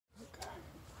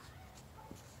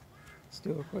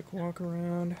do a quick walk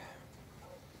around.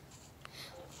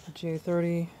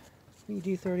 VG30DE.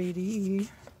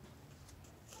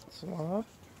 SEv6.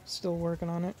 Still working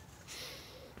on it.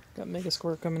 Got Mega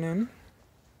Squirt coming in.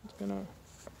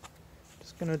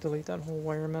 Just gonna delete that whole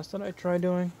wire mess that I tried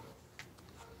doing.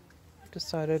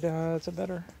 Decided it's a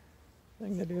better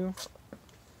thing to do.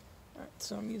 Alright,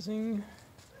 so I'm using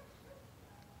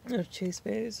the chase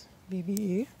phase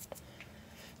BBE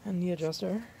and the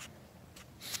adjuster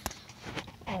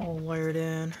all wired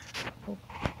in.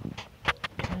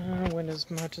 Went as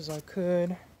much as I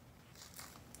could,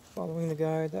 following the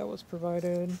guide that was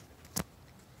provided.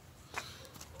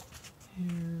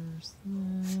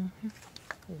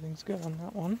 Everything's good on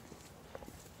that one.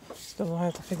 Still I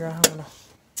have to figure out how I'm gonna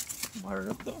wire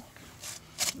up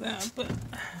that, but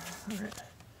alright.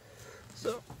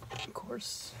 So of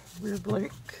course, rear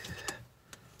brake.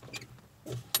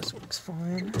 This works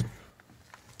fine.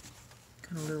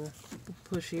 Kind of a little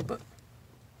pushy, but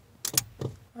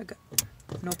I got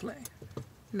no play.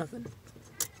 Nothing.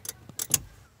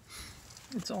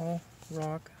 It's all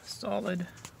rock solid.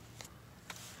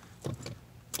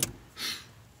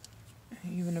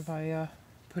 Even if I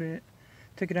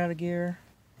take it out of gear,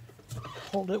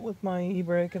 hold it with my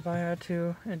e-brake if I had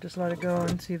to, and just let it go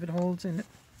and see if it holds, and it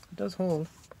does hold.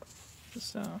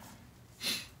 Just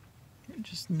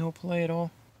no play at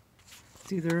all.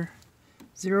 It's either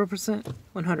 0%,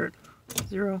 100.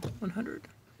 0, 100.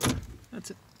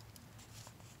 That's it.